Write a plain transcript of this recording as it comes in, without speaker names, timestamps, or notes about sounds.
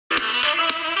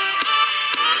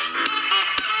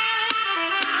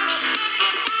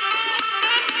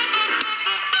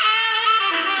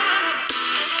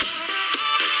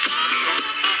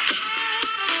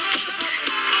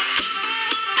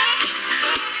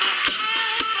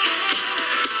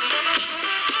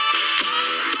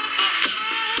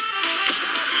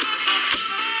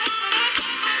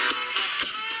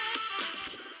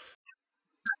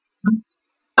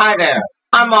Hi there,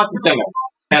 I'm Monty Simmons,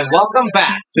 and welcome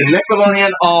back to Nickelodeon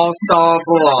All-Star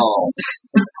Brawl.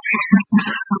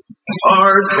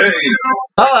 Arcade.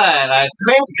 Alright, I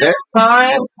think this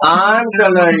time I'm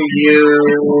gonna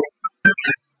use...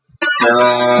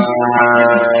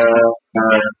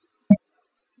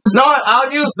 No,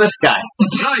 I'll use this guy.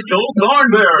 Nigel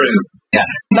Thornberry. Yeah,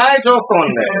 Nigel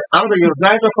Thornberry. I'm gonna use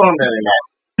Nigel Thornberry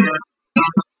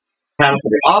next. Time to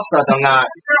be off, because I'm not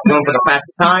going for the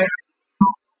fastest time.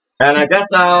 And I guess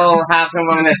I'll have him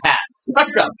run his hat.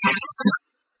 Let's go!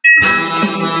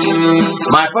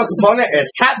 My first opponent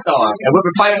is Cat Dog, and we'll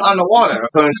be fighting on the water,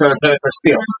 according to Jennifer's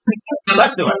field.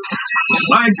 Let's do it.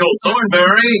 Nigel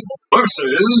Thornberry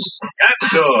versus Cat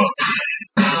Dog.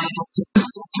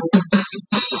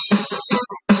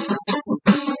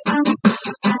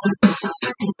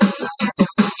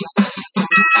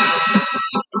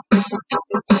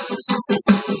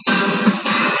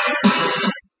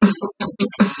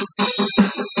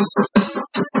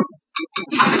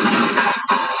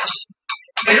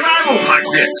 Like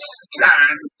this,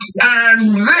 and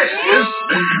this,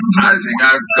 I think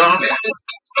I've got it.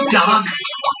 Dog,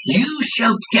 you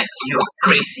shall get your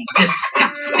greasy,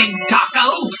 disgusting taco,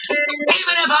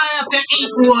 even if I have to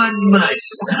eat one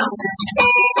myself.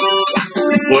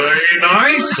 Very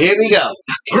nice. Here we go.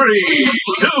 3,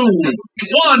 2,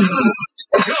 1,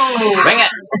 go! Bring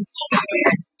it!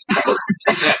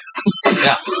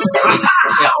 Yeah.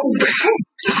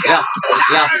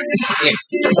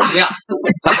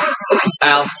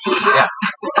 Ow.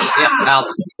 Ow.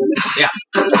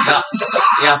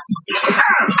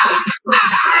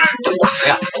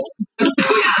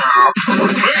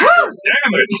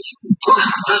 Damage.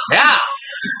 Yeah.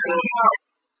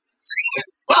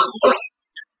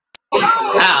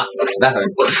 Ow. That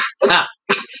hurt. Ah.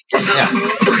 Yeah.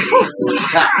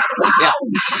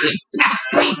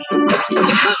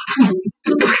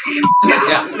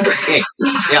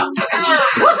 Yeah.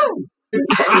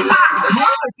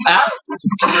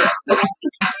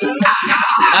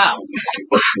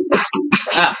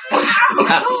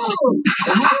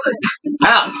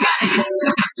 Ow.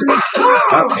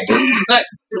 Okay. Look.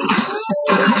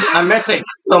 I'm missing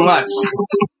so much.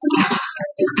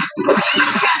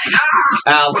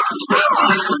 Ow.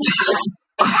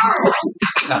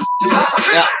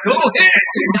 Yeah. Go ahead.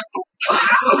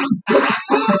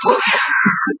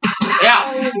 Yeah.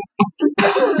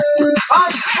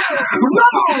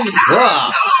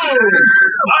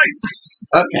 Nice.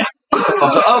 Okay.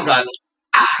 Oh God.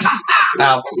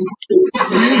 Ow.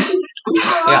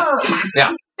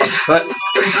 Yeah. But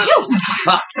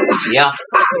yeah.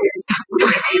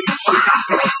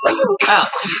 Ow.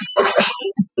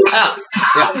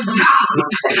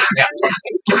 Yeah.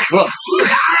 Look.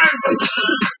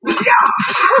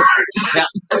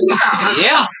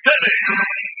 Yeah.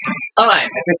 Alright, I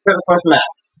can split the first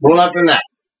match. Who loves the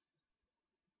next?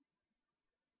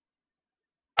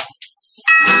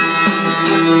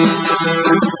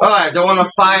 Alright, do you want to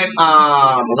fight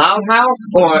Loud House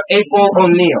or April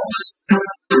O'Neil?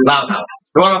 Loud House.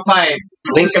 Do you want to fight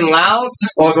Lincoln Loud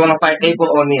or do you want to fight April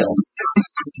O'Neil?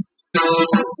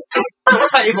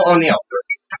 Let's fight April O'Neil.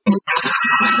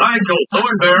 Nigel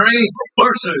Thornberry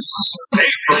versus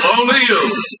April O'Neil.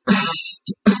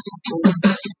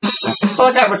 I feel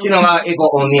like I've never seen a lot of April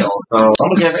O'Neil, so I'm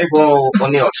gonna give April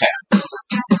O'Neil a chance.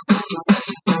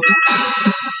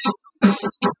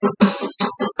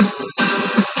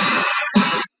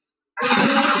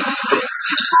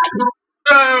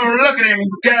 Oh, look at him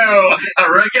go! I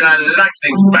reckon I like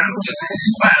things bounce.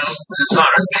 Well, as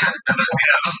far as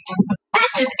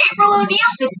This is April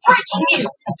O'Neil with breaking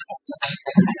news.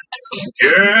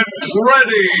 get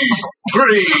ready!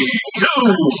 3, 2,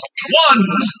 1.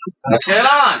 Let's get it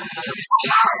on!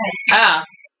 Ow!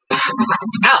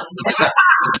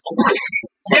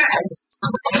 Yes!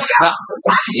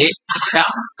 Yeah.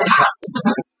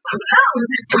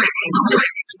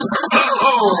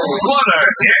 Oh, what a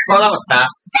hit! Well, that was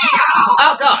fast.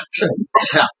 Oh God!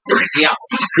 Yeah.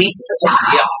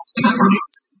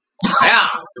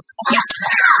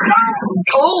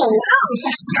 Oh!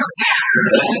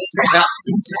 Yeah.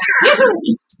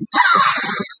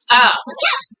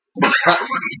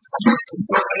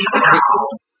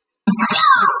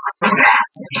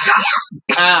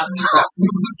 Ow!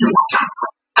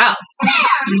 Ow!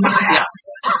 Yes.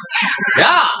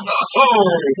 Yeah! Oh,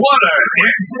 what a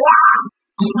hit!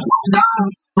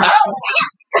 Ow!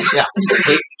 Yeah.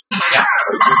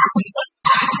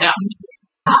 Yeah.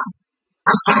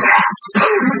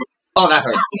 Oh, that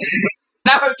hurt.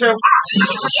 That hurt too.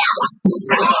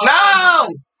 No!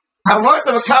 I wanted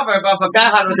to recover, but I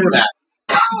forgot how to do that.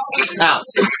 Ow.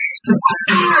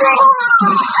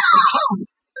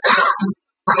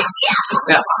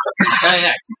 Yeah.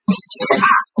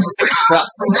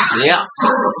 Yeah.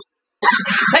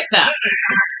 Take that.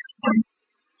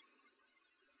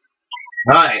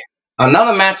 Alright.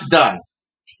 Another match done.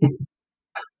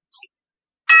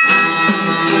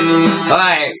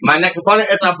 Alright. My next opponent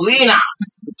is Oblina.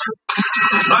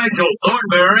 Nigel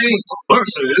Thornberry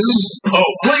versus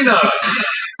Oblina.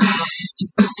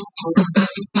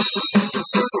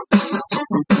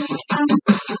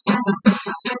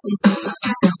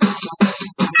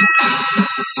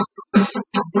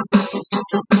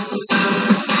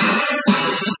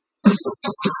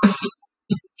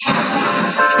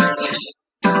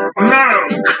 No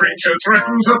creature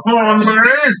threatens a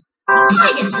Thornberry. I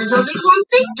guess there's only one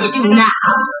thing to do now.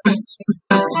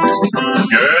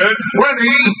 Get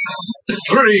ready.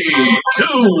 3, 2,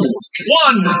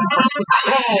 1.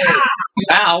 Brawl.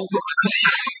 Ow.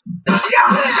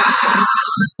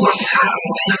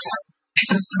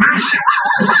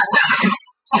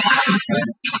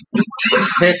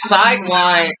 His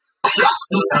sidewise.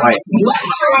 Wait.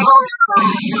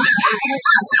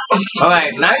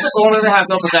 Alright, Nigel Thornberry has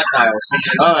no projectiles.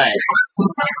 Alright.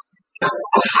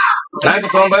 Nigel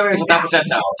Thornberry is without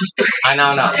projectiles. I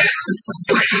now know.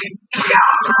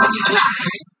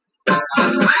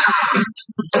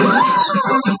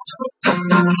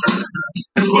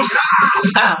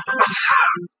 Ah.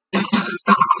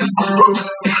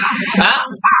 Ah.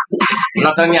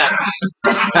 Not done yet.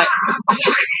 Hey.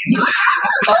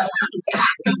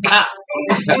 Ah.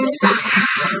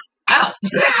 Ow.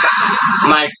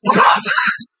 My God.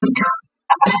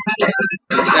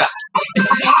 Yeah.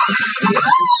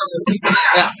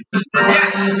 Yeah.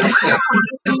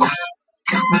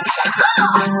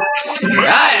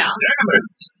 Yeah.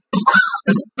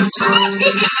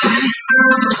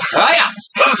 Oh yeah.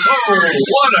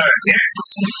 What a hit.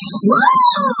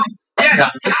 Yeah.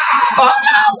 Oh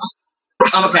no.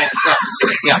 I'm okay.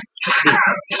 Yeah.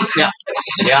 Yeah.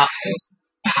 Yeah.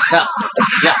 Yeah.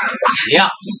 Yeah. Yeah.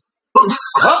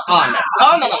 Oh no.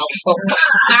 Oh no. Oh.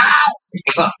 Ow.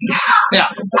 Yeah.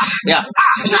 Yeah.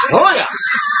 Oh yeah.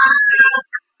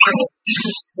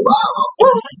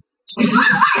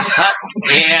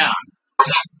 Yeah.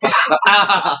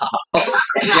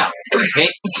 Yeah. Okay.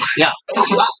 Yeah.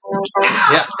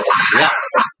 Yeah. Yeah.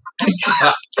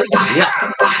 Yeah.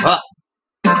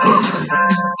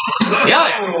 Yeah.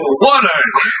 What a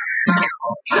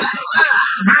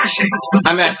smashing. I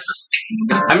missed.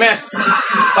 I missed.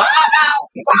 Oh,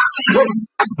 no.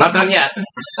 Not done yet.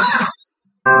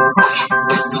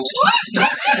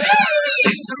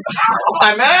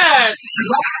 I missed.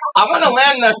 I want to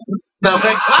land the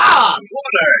big claw.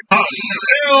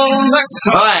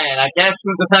 Alright, I guess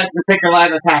we decided to take a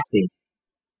ride in a taxi.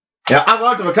 Yeah, I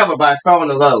wanted to recover, but I fell on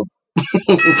the road.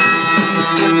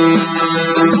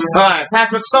 Alright,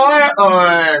 Patrick Star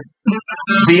or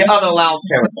the other loud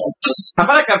character? I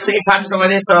feel like I've seen Patrick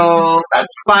already, so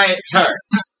let's fight her.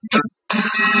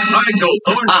 Nigel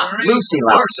Thornberry Lucy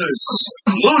Lau. versus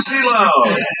Lucy Lau.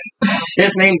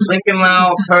 His name's Lincoln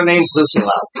Lau, her name's Lucy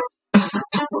Lau.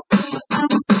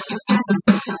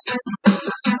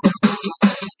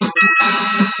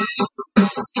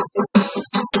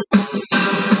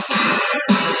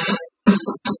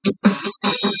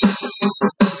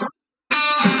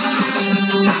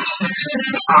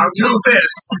 I'll do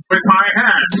this with my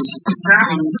hands.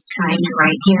 Ryan's trying to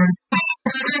right here.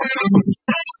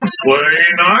 Play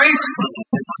nice.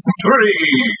 3,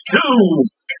 2,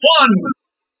 1.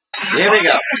 Here we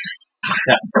go.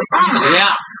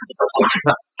 Yeah.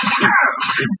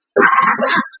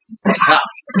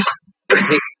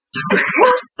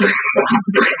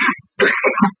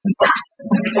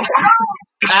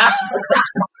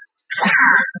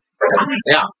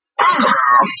 Yeah.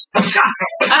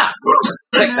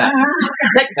 Take that.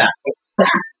 Take that.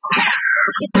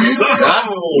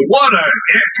 Oh, what a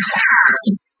hit.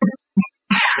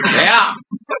 Yeah.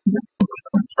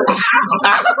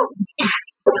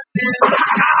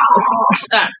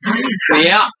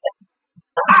 Yeah.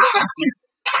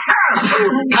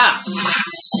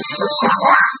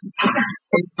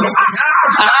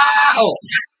 Ow.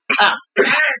 That's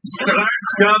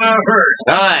gonna hurt.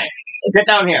 Alright. Get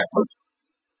down here.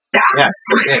 Yeah.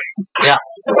 Yeah. Yeah.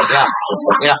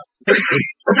 Yeah.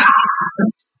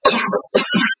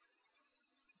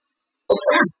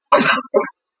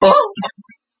 Oh.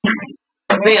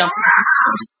 See him.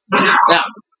 Yeah.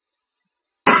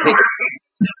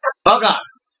 Oh God.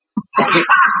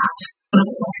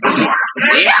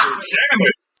 Yeah.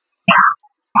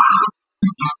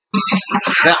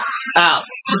 Yeah. Ow.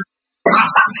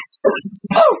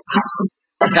 Oh.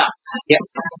 Yeah. Yeah.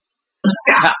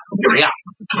 Yeah.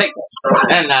 Take this.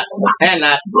 And that. And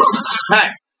that. Hey.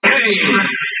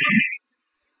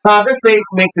 This base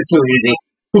makes it too easy.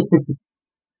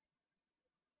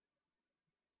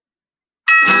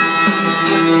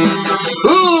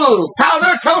 Ooh!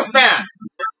 Powder Toast Man!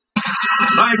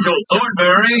 Nigel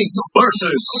Thornberry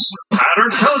versus Powder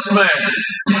Toast Man.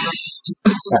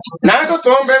 Nigel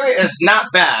Thornberry is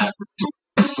not bad.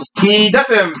 He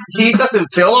doesn't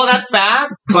feel all that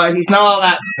fast, but he's not all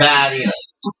that bad either.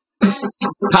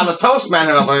 Powder Toast Man,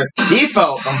 however, he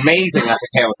felt amazing as a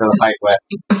character to fight with.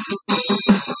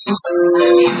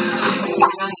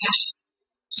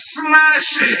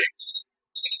 Smashing!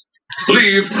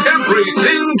 Leave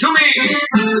everything to me!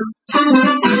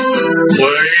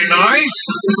 Play nice!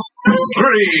 3,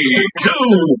 2,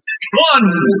 1!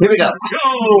 Here we go. Go!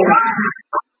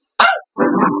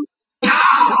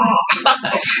 Stop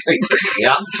that.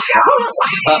 Yeah.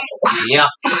 Yeah.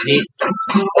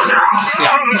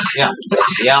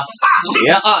 Yeah.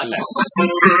 Yeah. Oh, no.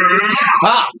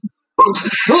 Ah.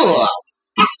 Cool.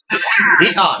 Be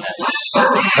honest.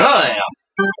 Oh, yeah.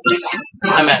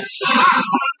 I missed.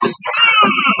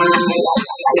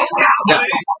 Yeah.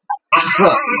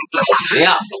 Cool.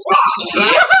 Yeah.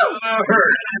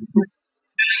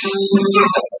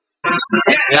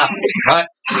 Yeah. Right.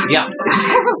 Yeah.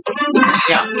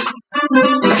 Yeah.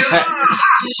 Hey.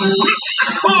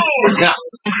 Yeah.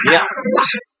 Yeah.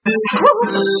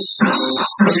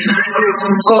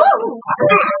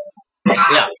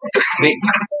 Yeah. Me.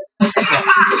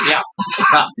 Yeah.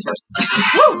 Yeah.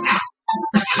 Woo.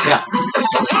 Yeah.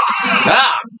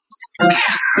 Ah.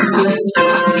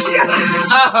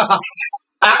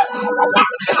 Ah.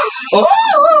 Oh.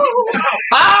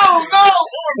 Oh no.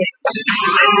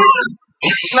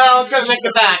 No, good. Make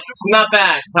it back. It's not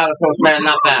bad. Powder Toast Man,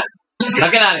 not bad. Now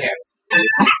get out of here.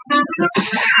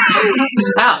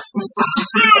 Ow.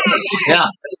 Yeah.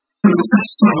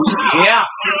 Yeah.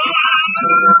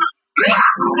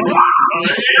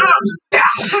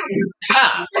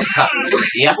 Ah.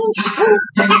 Yeah.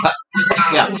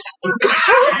 Yeah.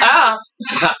 Ah.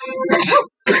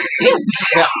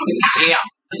 Yeah. Yeah.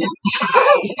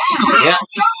 Yeah.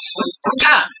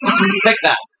 Ah. Take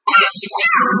that.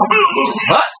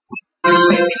 What?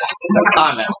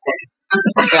 Oh, no.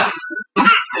 Yeah.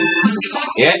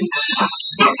 Yeah.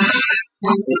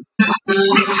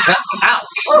 Ow.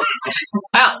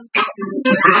 Ow.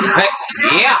 Hey.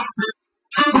 Yeah.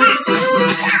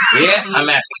 Yeah, I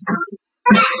missed.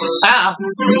 Ow.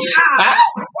 Ow.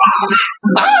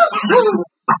 Ow.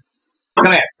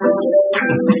 Come here.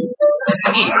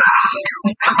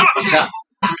 Yeah.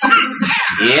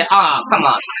 Yeah. Oh, come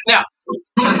on. Yeah.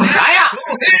 Hiya!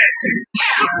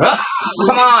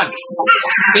 Come on!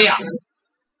 Yeah!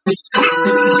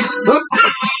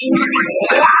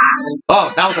 Oh,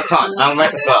 that was a taunt. I'm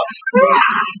ready to go.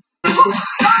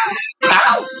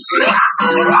 Ow!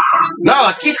 No,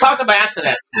 I keep taunting by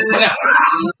accident. No.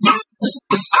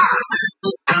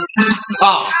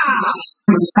 Oh.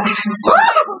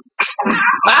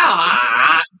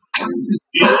 Ah!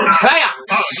 Hiya!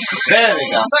 There we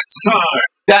go. Next time.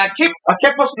 Yeah, I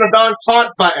kept pushing the darn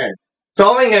taunt button.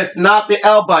 Throwing is not the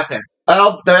L button. The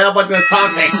L button is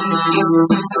taunting.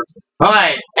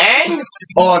 Alright, Aang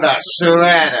or the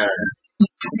Shredder?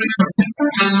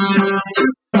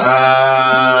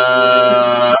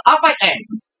 I'll fight Aang.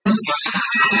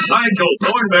 Nigel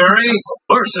Thornberry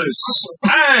versus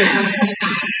Aang.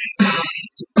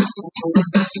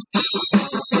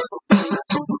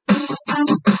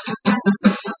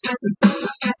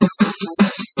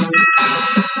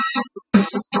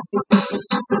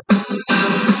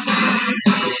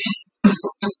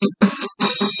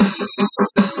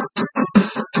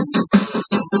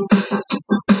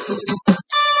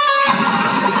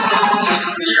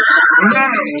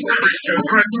 To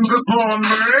threaten the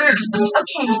Thornberry.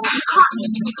 Okay, you caught me.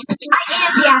 I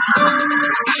am the alcohol.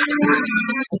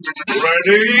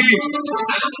 Ready?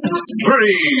 3,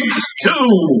 2,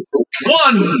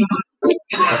 1.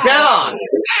 Get on!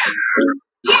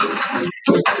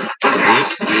 Yes!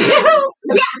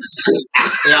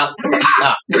 Yeah.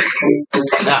 Yeah.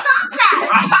 Yeah.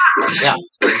 Yeah.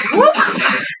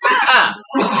 Ah.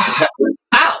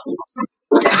 Ow.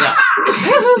 Yeah.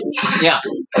 Yeah.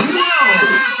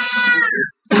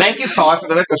 Thank you, Car, for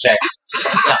the ricochet.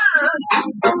 Yeah.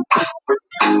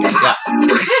 Yeah.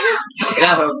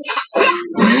 Yeah.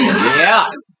 Yeah.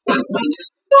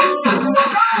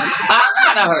 Oh,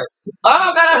 that hurt.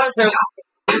 Oh, that hurt too.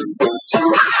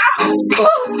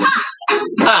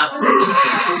 Ah.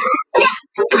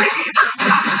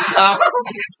 Ah.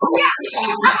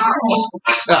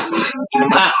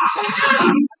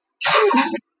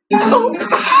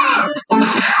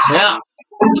 Yeah.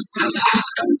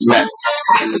 Missed.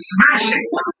 Smashing.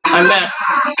 I missed.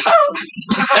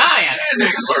 Ah, yes.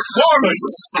 Outstanding performance.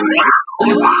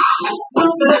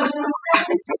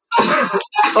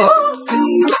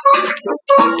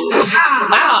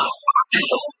 Ow!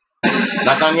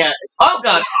 Not done yet. Oh,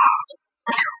 God.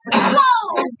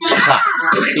 Ha.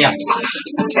 Yeah.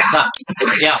 Ha.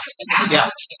 Yeah. Yeah.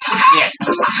 Yeah.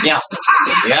 Yeah.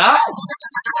 Yeah.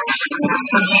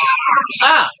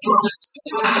 Ah!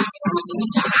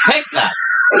 Take that.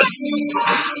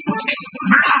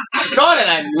 Darn it,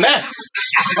 I missed.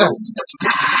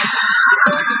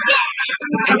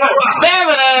 There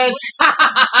it is! Ha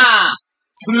ha ha!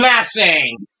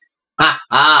 Smashing! Ha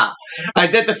ha! I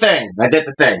did the thing. I did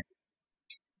the thing.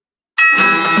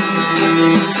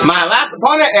 My last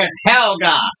opponent is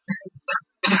Helga.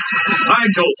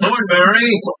 Nigel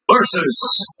Thornberry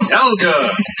versus Helga.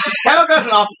 Helga's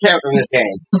an awesome character in this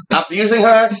game. After using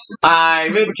her, I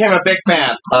really became a big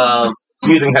fan of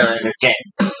using her in this game.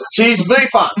 She's really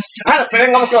fun. I had a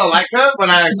feeling I was going to like her when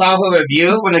I saw her review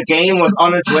when the game was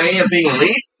on its way of being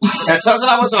released. And it turns out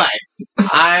I was right.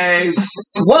 I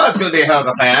was going to be a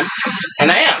Helga fan,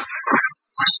 and I am.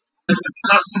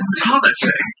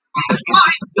 Astonishing.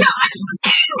 I'm not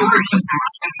angry.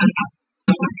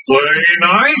 Play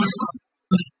nice.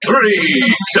 3,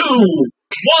 2,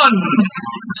 1.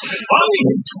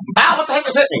 Ow, what the heck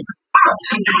is hitting me?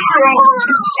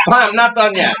 I'm not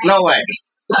done yet. No way.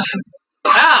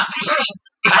 Ah!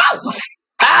 Ow!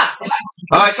 Ah!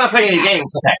 Oh, it's not playing any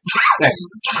games. Okay.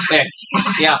 There.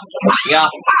 Yeah. Yeah.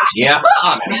 Yeah. Oh,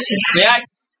 man. Yeah.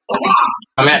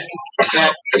 I'm at.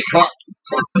 Yeah. Oh.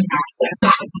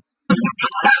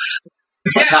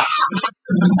 Ah.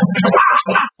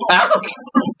 Ah.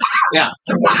 Yeah.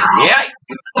 Yeah.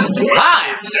 Hi.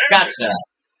 Gotcha.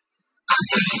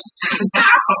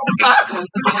 Ah.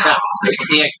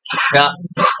 Yeah. Yeah.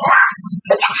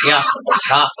 Yeah.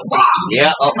 Ah.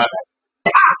 Yeah. Oh, my bad.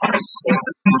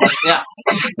 Yeah.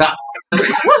 Stop.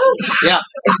 Yeah.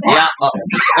 Yeah. Oh.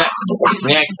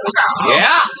 Yeah.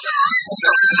 Yeah.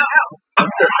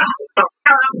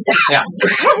 Yeah.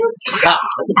 Stop.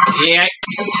 Yeah.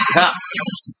 Stop.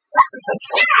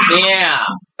 Yeah.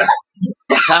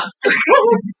 Stop.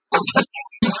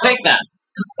 Take that.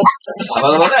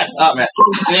 How about this? Oh, man.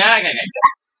 Yeah, okay.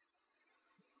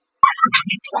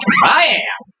 I am.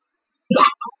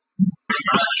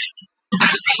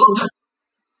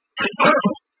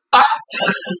 Ah.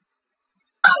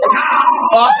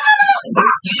 Oh.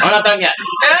 I'm not done yet.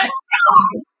 Yes.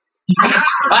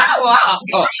 Ah, wow.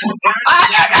 Oh. Ah,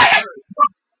 yeah.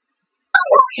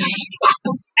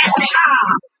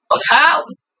 Ow.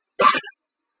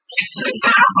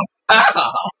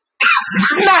 Oh.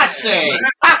 Smashing.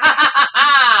 Ha ha ha ha.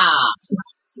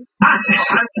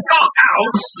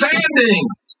 Outstanding.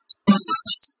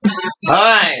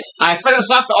 Alright, I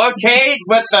finished off the arcade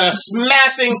with the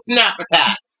smashing snap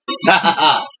attack.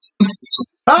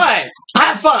 Alright,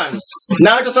 have fun.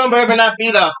 Nigel Thornberry may not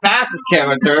be the fastest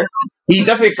character. He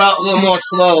definitely felt a little more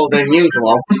slow than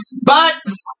usual. But,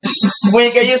 when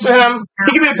you get used to him,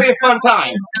 he can be a pretty fun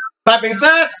time. That being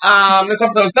said, this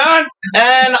episode is done,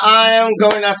 and I am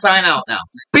going to sign out now.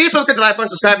 Be sure to hit the like button,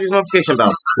 subscribe, use the notification bell.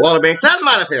 With all that being said, I'm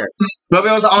out of here. More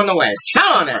videos are on the way.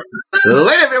 Count on it.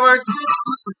 Later, viewers.